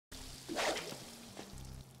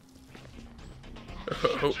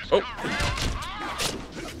Oh, oh.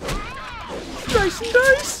 Nice,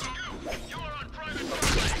 nice.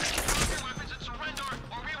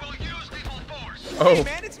 Oh, Hey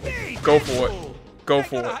man, it's me, go for it. Deadpool. Go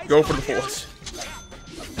for it. Go for the force.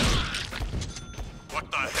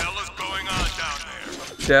 What the hell is going on down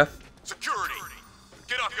there? Death. Security!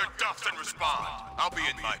 Get off your duffs and respond. I'll be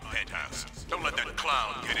in my penthouse. Don't let that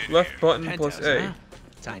clown get in Left here. button plus Penthouse, A. huh?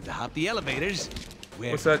 Time to hop the elevators.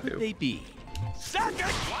 Where What's that would do? they be? Sucker!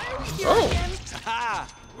 Why are we here Oh. again? Ha!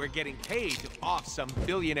 We're getting paid to off some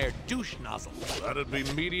billionaire douche nozzle. That'd be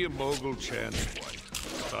media mogul Chan's wife.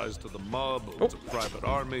 Ties to the mob, owns a private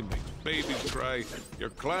army, makes babies cry. Your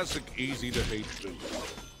classic easy-to-hate villain.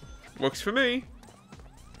 Works for me.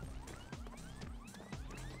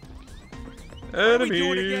 What are we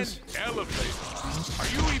doing again? Enemies. Elevators. Are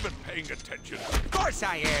you even paying attention? Of course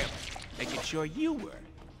I am. Making sure you were.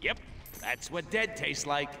 Yep, that's what dead tastes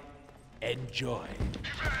like. Enjoy.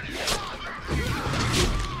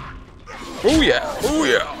 Oh yeah. Oh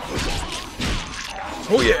yeah.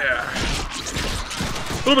 Oh yeah.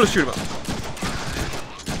 A little bit of shoot 'em up.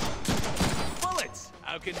 Bullets!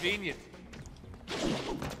 How convenient.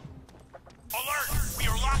 Alert! We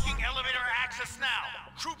are locking elevator access now.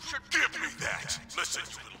 Troops should give me that. Listen,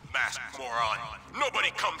 you little masked moron.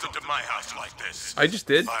 Nobody comes into my house like this. I just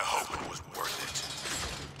did. I hope it was worth it.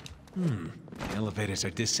 The elevators are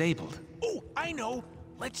disabled. Oh, I know.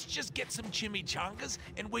 Let's just get some chimichangas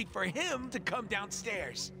and wait for him to come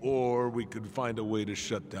downstairs. Or we could find a way to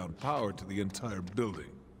shut down power to the entire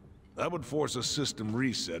building. That would force a system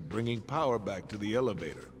reset, bringing power back to the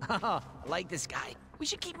elevator. Haha, like this guy. We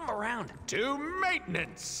should keep him around. To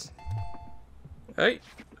maintenance! Hey,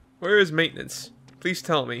 where is maintenance? Please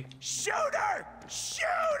tell me. Shooter!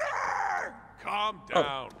 Shooter! Calm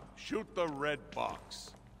down. Shoot the red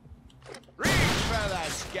box. Reach for the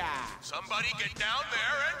sky. Somebody get down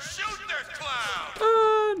there and shoot this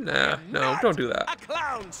clown! Nah, no, don't do that. A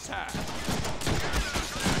clown, sir.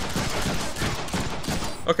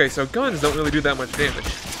 Okay, so guns don't really do that much damage.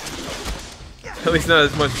 At least not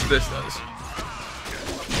as much as this does.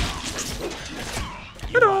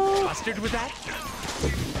 You want mustard with that?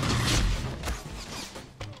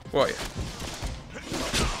 Well, yeah.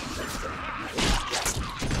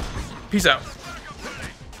 Peace out.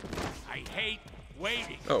 I hate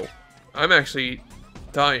waiting. Oh, I'm actually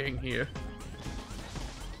dying here.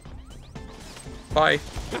 Bye.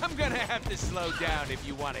 I'm gonna have to slow down if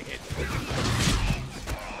you want to hit me.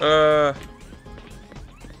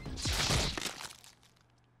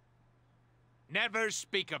 Never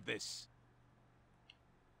speak of this.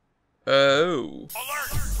 Oh.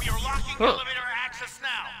 Alert! We are locking elevator access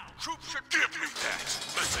now. Troops should give me that.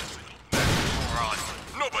 Listen, you little masked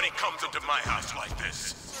moron. Nobody comes into my house like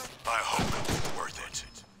this. I hope it was worth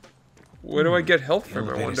it. Where do I get health from,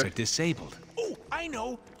 I Elevators wonder? are disabled. Oh, I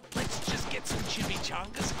know. Let's just get some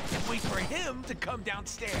chimichangas and wait for him to come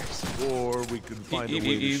downstairs. Or we could find a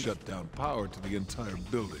way to shut down power to the entire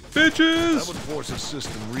building. That Bitches! would force a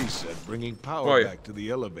system reset, bringing power Boy. back to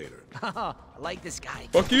the elevator. Haha, like this guy.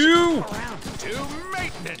 Fuck you! Around. To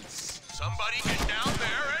maintenance! Somebody get down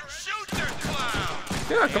there and shoot this clown!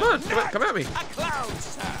 Yeah, come on, come at me. A clown,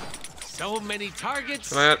 sir. So many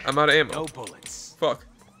targets. I'm out of ammo. No bullets. Fuck.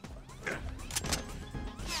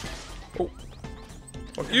 Oh.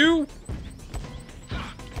 Fuck you!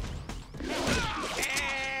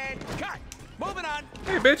 And cut. Moving on.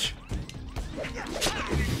 Hey, bitch!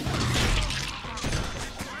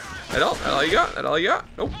 That all you got? That all you got?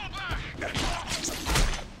 Nope.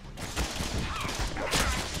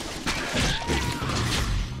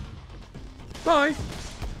 Bye.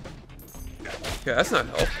 Yeah, that's not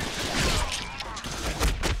help.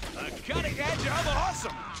 The cutting edge of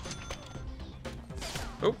awesome.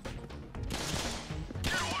 Oh.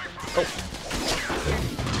 Oh.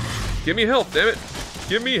 Give me health, damn it.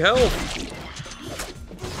 Give me health.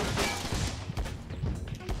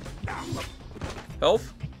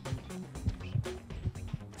 Health?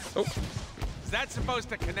 Oh, Is that supposed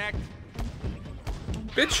to connect?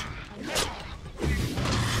 bitch.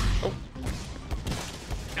 Oh,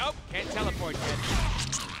 Nope, can't teleport yet.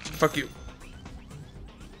 fuck you.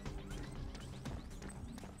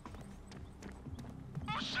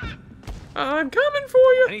 I'm coming for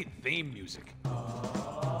you. I need theme music.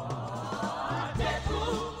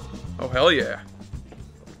 Oh, hell yeah.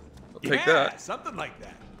 I'll take that. Something like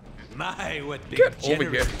that. My, what big Get over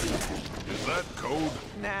here. Is that code?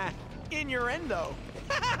 Nah, innuendo.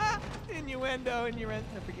 Innuendo, I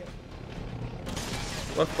forget.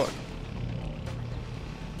 Left button.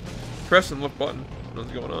 Pressing left button.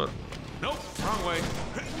 What's going on? Nope, wrong way.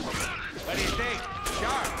 What do you think?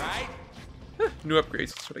 Sharp, right? New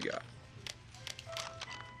upgrades. That's what I got.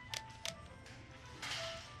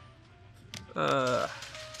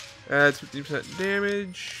 Adds 15%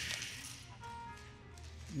 damage.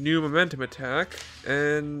 New momentum attack.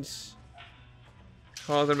 And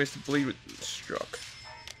cause enemies to bleed with struck.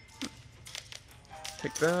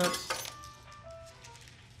 Take that.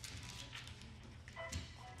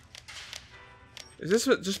 Is this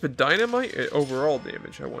just for dynamite or overall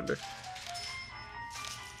damage, I wonder?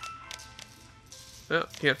 Oh,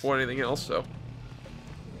 can't afford anything else, so.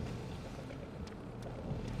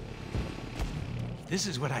 This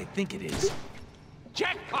is what I think it is.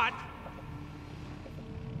 Jackpot!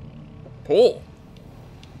 Pull!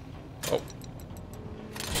 Oh.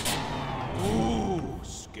 Ooh,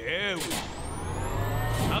 scary.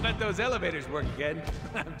 I'll bet those elevators work again.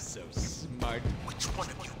 I'm so smart. Which one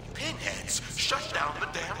of you pinheads shut down the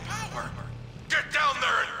damn power? Get down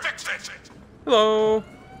there and fix it! Hello!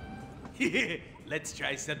 Let's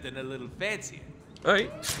try something a little fancier. Alright.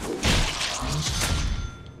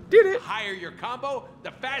 Did it! The higher your combo,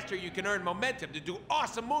 the faster you can earn momentum to do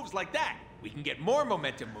awesome moves like that. We can get more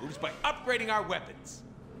momentum moves by upgrading our weapons.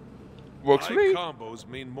 Works for High me. combos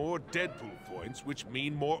mean more Deadpool points, which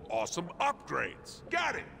mean more awesome upgrades.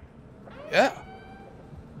 Got it! Yeah.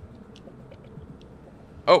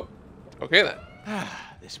 Oh. Okay then.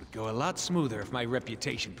 This would go a lot smoother if my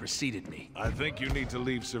reputation preceded me. I think you need to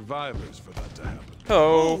leave survivors for that to happen.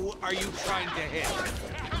 Hello. Who are you trying to hit?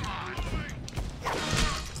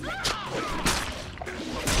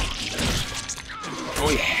 Oh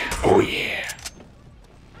yeah. Oh yeah.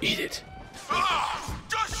 Eat it. Ah!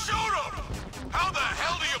 Just shoot him! How the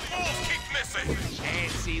hell do you fools keep missing?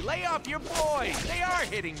 Nancy, lay off your boys. They are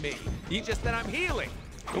hitting me. Eat. Just that I'm healing.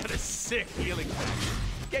 What a sick healing factor.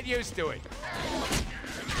 Get used to it.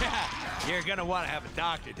 You're gonna want to have a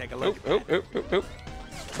doctor take a look. Oh.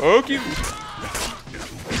 Poke you.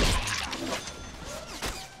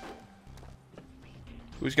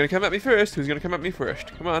 Who's gonna come at me first? Who's gonna come at me first?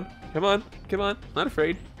 Come on. Come on. Come on. Not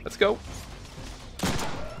afraid. Let's go.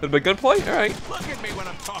 Little bit gunplay? Alright. Look at me when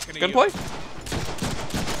I'm talking to Gunplay? you.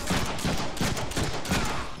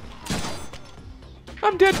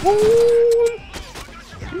 I'm Deadpool!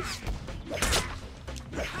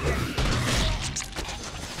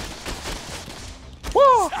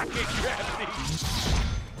 Whoa!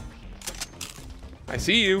 I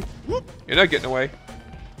see you. You're not getting away.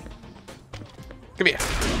 Come here.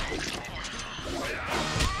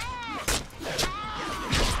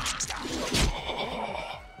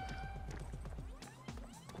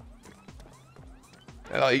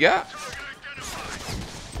 That all you got?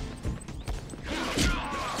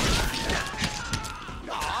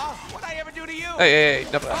 Aw, what'd I ever do to you? Hey,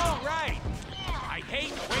 enough of that. All right. I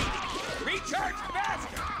hate waiting. Recharge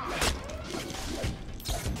faster.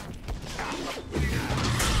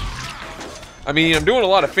 I mean, I'm doing a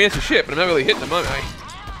lot of fancy shit, but I'm not really hitting them, am I?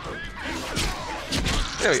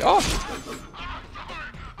 There we go.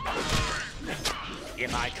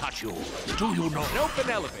 If I cut you, do you know? An open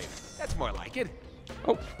elevator. That's more like it.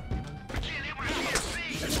 Oh.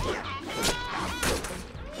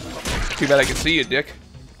 Too bad I can see you, dick.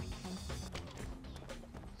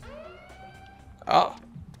 Ah.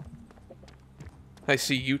 I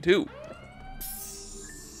see you too.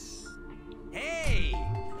 Hey,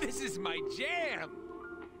 this is my jam.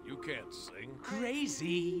 You can't sing.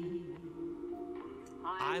 Crazy.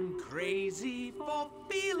 I'm crazy for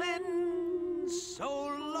feeling so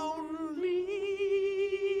lonely.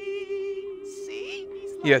 See?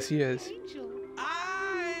 He's like Yes, he is. an angel.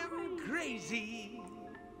 I'm crazy.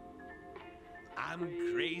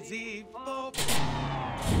 I'm crazy for.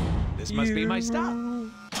 This must be my stop.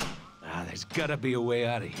 Ah, there's gotta be a way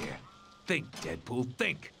out of here. Think, Deadpool,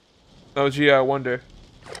 think. Oh, gee, I wonder.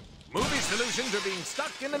 Movie solutions are being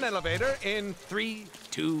stuck in an elevator in 3,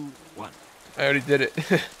 2, 1. I already did it.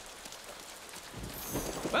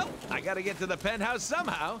 Well, I gotta get to the penthouse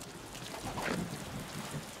somehow.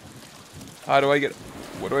 How do I get it?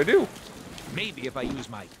 What do I do? Maybe if I use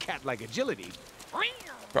my cat-like agility.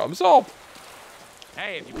 Problem solved.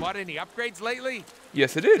 Hey, have you bought any upgrades lately?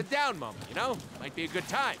 Yes, I It's a did. down moment, you know? Might be a good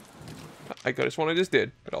time. I got this one I just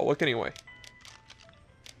did, but I'll look anyway.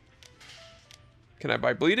 Can I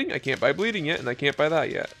buy bleeding? I can't buy bleeding yet, and I can't buy that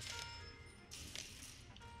yet.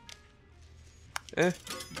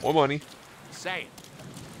 More money. Say it.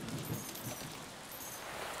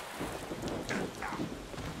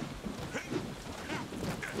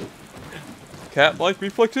 Cat-like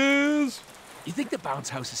reflexes! You think the bounce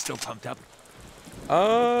house is still pumped up?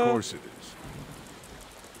 Of course it is.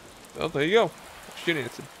 Well, there you go. Shit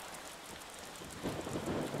answered.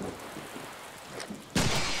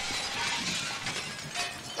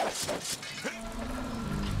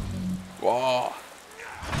 Oh.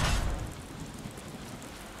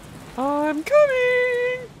 I'm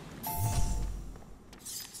coming.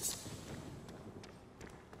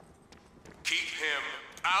 Keep him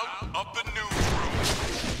out of the newsroom.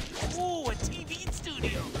 Ooh, a TV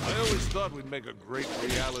studio. I always thought we'd make a great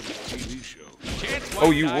reality TV show. Chance Oh,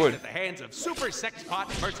 White you dies would. at the hands of super sex pot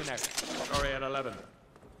mercenaries. Sorry, at 11.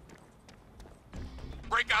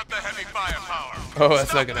 Break out the heavy firepower. Oh,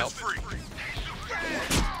 that's Stop not gonna this help. freak.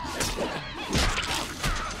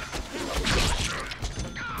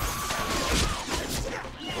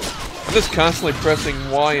 I'm just constantly pressing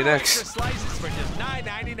Y and Extra X. slices for just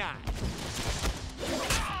 $9.99.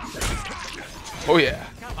 Oh yeah.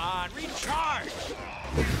 Come on, recharge.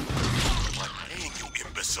 What am I paying you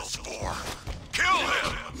imbeciles for? Kill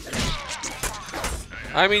him!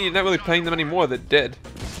 I mean, you're not really playing them anymore. They're dead.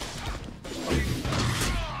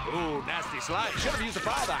 Ooh, nasty slide. Should have used a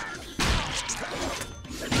 5-iron.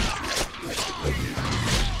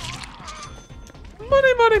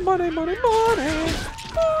 Money, money, money, money, money,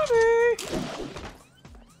 money.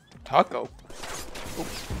 Taco.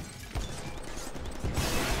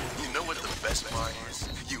 You know what the best part is?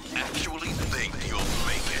 You actually think you'll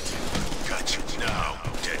make it. Got you now,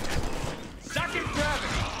 Deadpool. Suck it,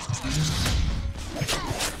 gravity.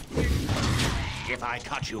 If I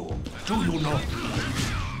cut you, do you know?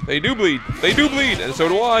 They do bleed. They do bleed, and so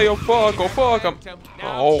do I. Oh fuck! Oh fuck!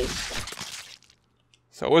 Oh.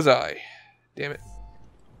 So was I. Damn it.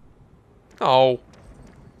 Oh.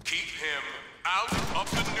 Keep him out of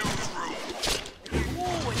the newsroom.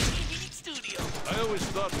 Ooh, a TV studio. I always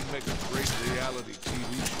thought we'd make a great reality TV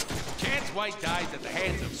show. Chance White dies at the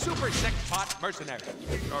hands of super sex pot mercenaries.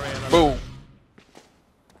 Sorry, at 11. Boom.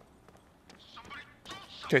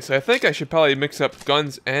 Okay, so I think I should probably mix up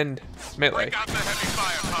guns and melee. Break out the heavy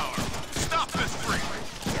firepower. Stop this freak.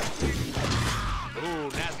 Ooh,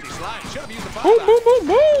 nasty slide. Should have used a 5-iron. Boom, boom, boom,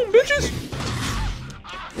 boom, bitches!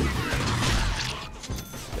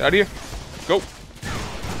 Get out of here. Go.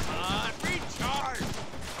 Recharge.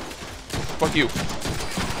 Fuck you.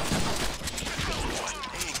 What am I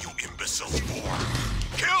paying you imbeciles for?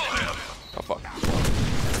 Kill him! Oh, fuck.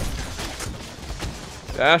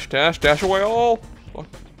 Dash, dash, dash away all. Fuck.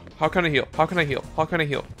 How can I heal? How can I heal? How can I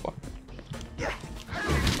heal? Fuck.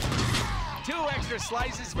 2 extra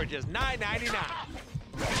slices for just $9.99.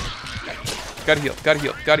 Gotta heal, gotta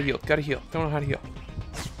heal, gotta heal, gotta heal. Don't know how to heal.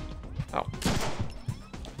 Ow.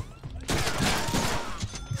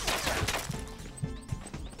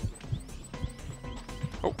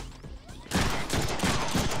 Oh.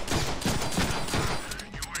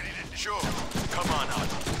 Sure, come on out.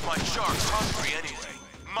 My shark's hungry anyway.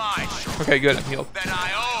 My shark Okay, good, I'm healed. that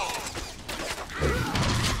I own.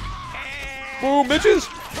 Boom, bitches!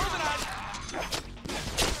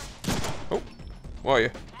 Oh, where are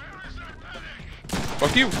you?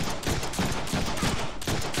 Fuck you!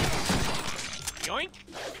 Yoink.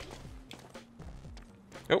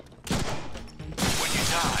 Nope. When you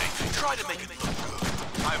die, try to make it look good.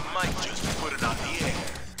 I might just put it on the air.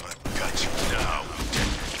 But got you now.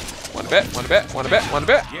 Wanna bet? Wanna bet? Wanna bet? Wanna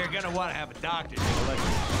bet? You're gonna want to have a doctor to let you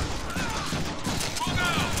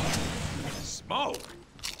smoke.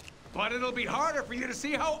 But it'll be harder for you to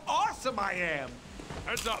see how awesome I am.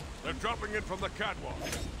 Heads up, they're dropping in from the catwalk.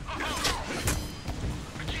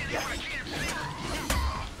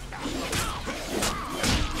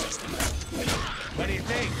 What do you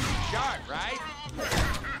think? Sharp, right?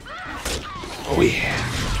 Oh yeah.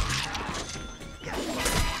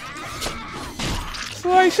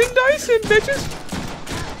 Slicing and dicing, bitches!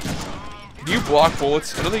 Do you block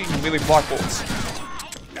bullets? I don't think you can really block bullets.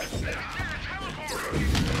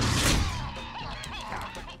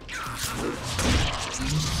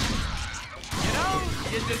 You know,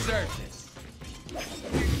 you deserve this.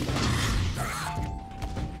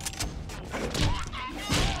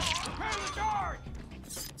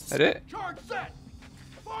 That it? Charge set!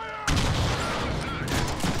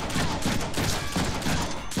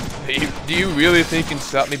 Do you really think you can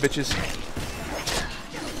stop me, bitches?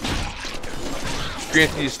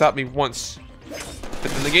 Granted, you stopped me once.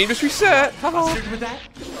 But then the game just reset. Haha. With that?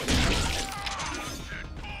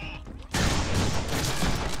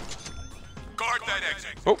 Guard that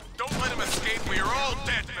exit. Oh. Don't let him escape or you're all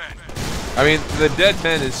dead men. I mean, the dead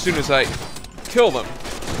men as soon as I kill them.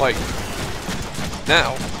 Like,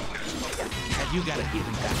 now. You gotta give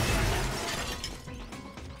him back.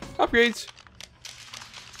 Upgrades.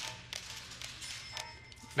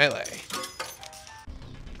 Melee.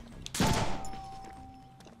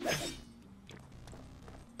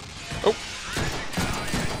 Oh.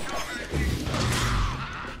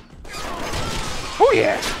 Oh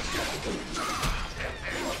yeah.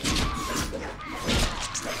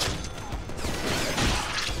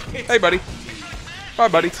 Hey, buddy. Bye,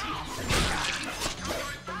 buddy.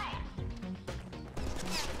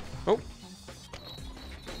 Oh.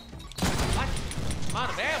 What? I'm out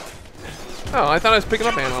of ammo. Oh, I thought I was picking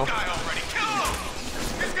up ammo.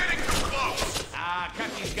 Ah,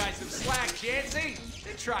 cut these guys some slack, Chansey.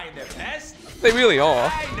 They're trying their best. They really are.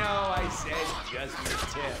 I know, I said just the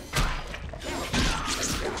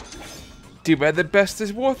tip. Too bad the best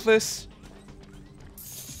is worthless.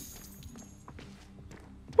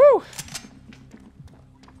 Woo!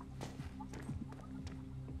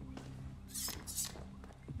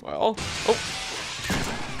 Well, oh.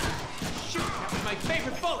 Shoot, that was my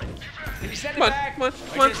favorite bullet. Can you send it Come on, back? come on,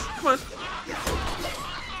 come on, come on.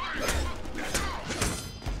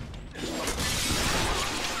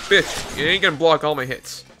 Bitch, you ain't gonna block all my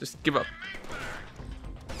hits. Just give up.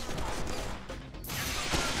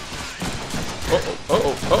 Uh-oh,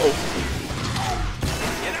 uh-oh, uh-oh.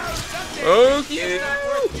 You know, something. Oh, It's not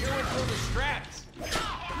worth chewing through the straps.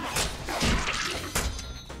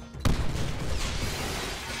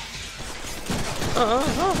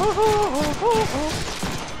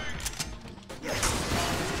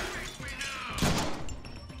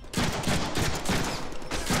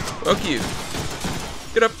 Fuck you.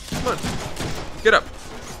 Get up. Come on. Get up.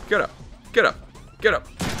 Get up. Get up. Get up.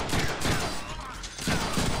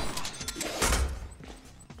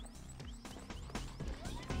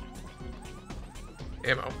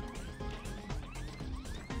 Ammo.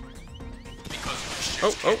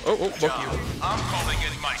 Oh, oh, oh, oh, fuck you. I'm calling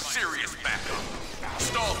in my serious backup.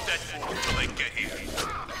 Stall Deadpool until they get here.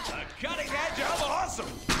 Cutting edge of awesome.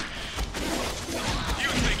 You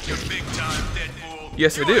think you're big time, Deadpool?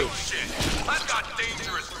 Yes, I You do. ain't shit. I've got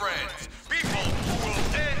dangerous friends. People who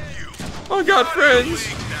will end you. I got friends.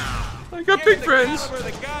 League now. I got Given big friends. the caliber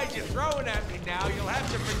of the guys you're throwing at me now, you'll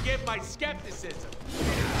have to forgive my skepticism.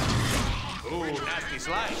 Ooh, nasty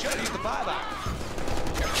slide. Should have used the 5-hour.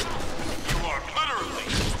 You are literally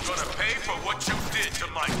gonna pay for what you did to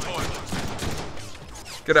my toilet.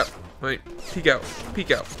 Get up. Wait. Peek out.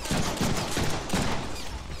 Peek out.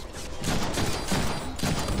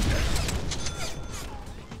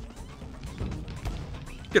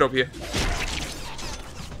 Get over here.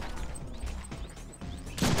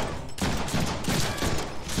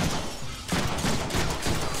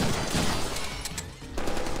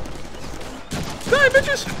 Die,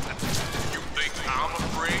 bitches! You think I'm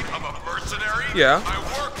afraid of a mercenary? Yeah. I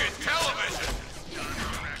work in television.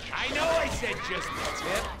 I know I said just the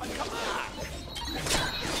tip, but come on.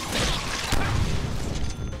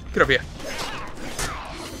 Get over here.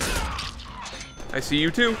 I see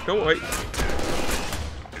you too. Don't wait.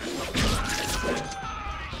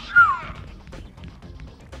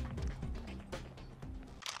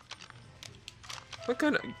 What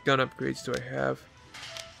kind of gun upgrades do I have?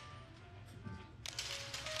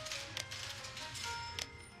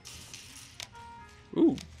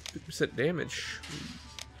 Ooh, 50% damage.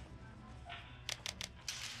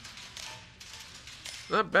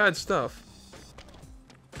 Not bad stuff.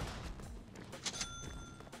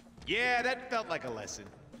 Yeah, that felt like a lesson.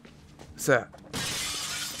 What's that?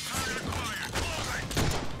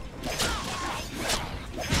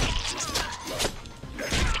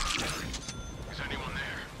 Is anyone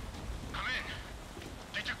there? Come in.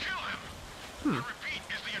 Did you kill him? I repeat,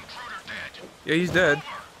 is the intruder dead? Yeah, he's dead.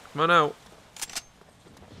 Come on out.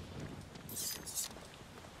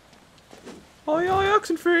 Ollie, ollie,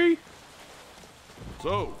 oxen free.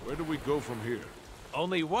 So, where do we go from here?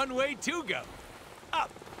 Only one way to go. Up.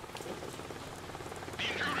 The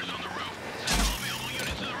intruder's on the roof. Send all available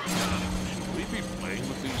units to the rooftop. Should we be playing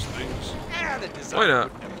with these things? Yeah, the designer Why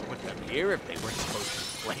not? would never put them here if they weren't supposed to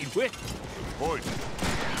be played with. Good point.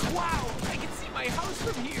 Wow, I can see my house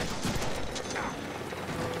from here.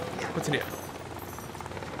 What's in here?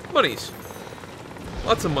 Monies.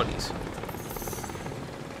 Lots of monies.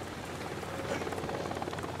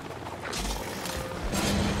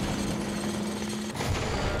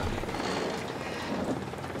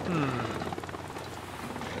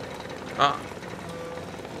 Ah.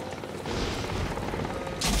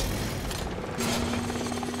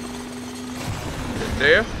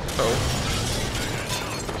 There? Oh.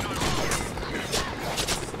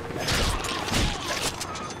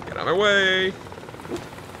 Get out of my way.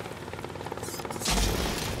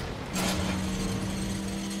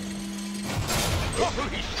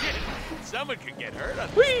 Holy shit! Someone could get hurt on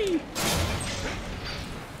Whee!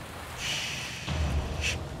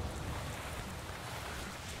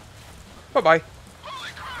 Bye-bye.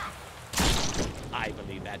 I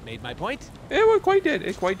believe that made my point. Yeah, well, it quite did.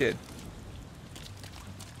 It quite did.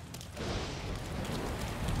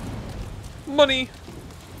 Money.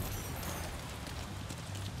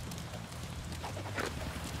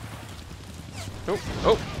 Oh,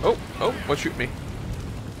 oh, oh, oh, what shoot me?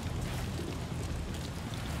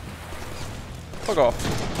 Fuck off.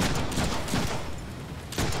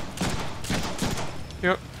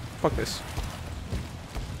 Yep, fuck this.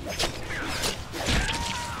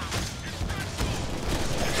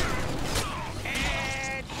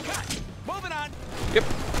 And cut. Moving on. Yep.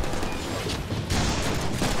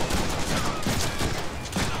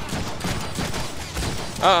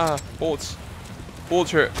 Ah, bullets.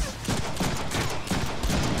 Bullets hurt.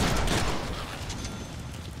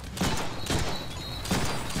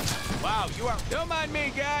 Wow, you are. Don't mind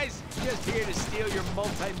me, guys. Just here to steal your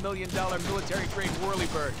multi-million-dollar military-grade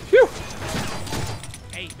whirlybird. Phew.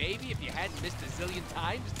 Hey, maybe if you hadn't missed a zillion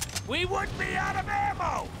times, we wouldn't be out of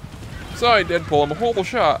ammo. Sorry, Deadpool. I'm a horrible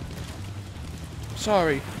shot.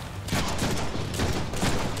 Sorry.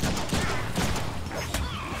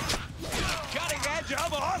 Cutting edge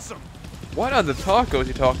of awesome. What are the tacos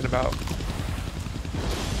you talking about?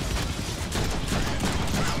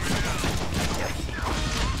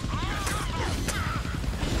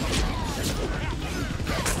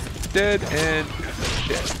 Dead and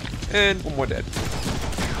dead. And one more dead.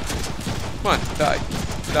 Come on, die.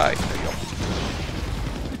 Die. There you go.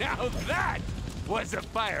 Now that was a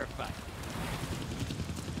firefight.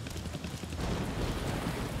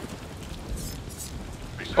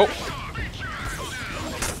 Oh.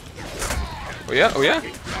 Oh yeah, oh yeah?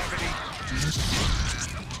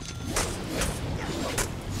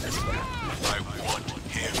 I want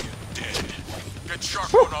him dead. Get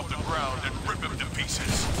Shark One off the ground and rip him to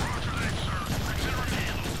pieces.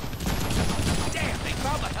 Damn, they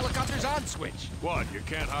found the helicopter's on switch. What, you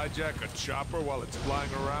can't hijack a chopper while it's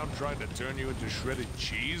flying around trying to turn you into shredded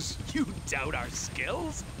cheese? You doubt our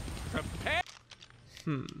skills? Prepare.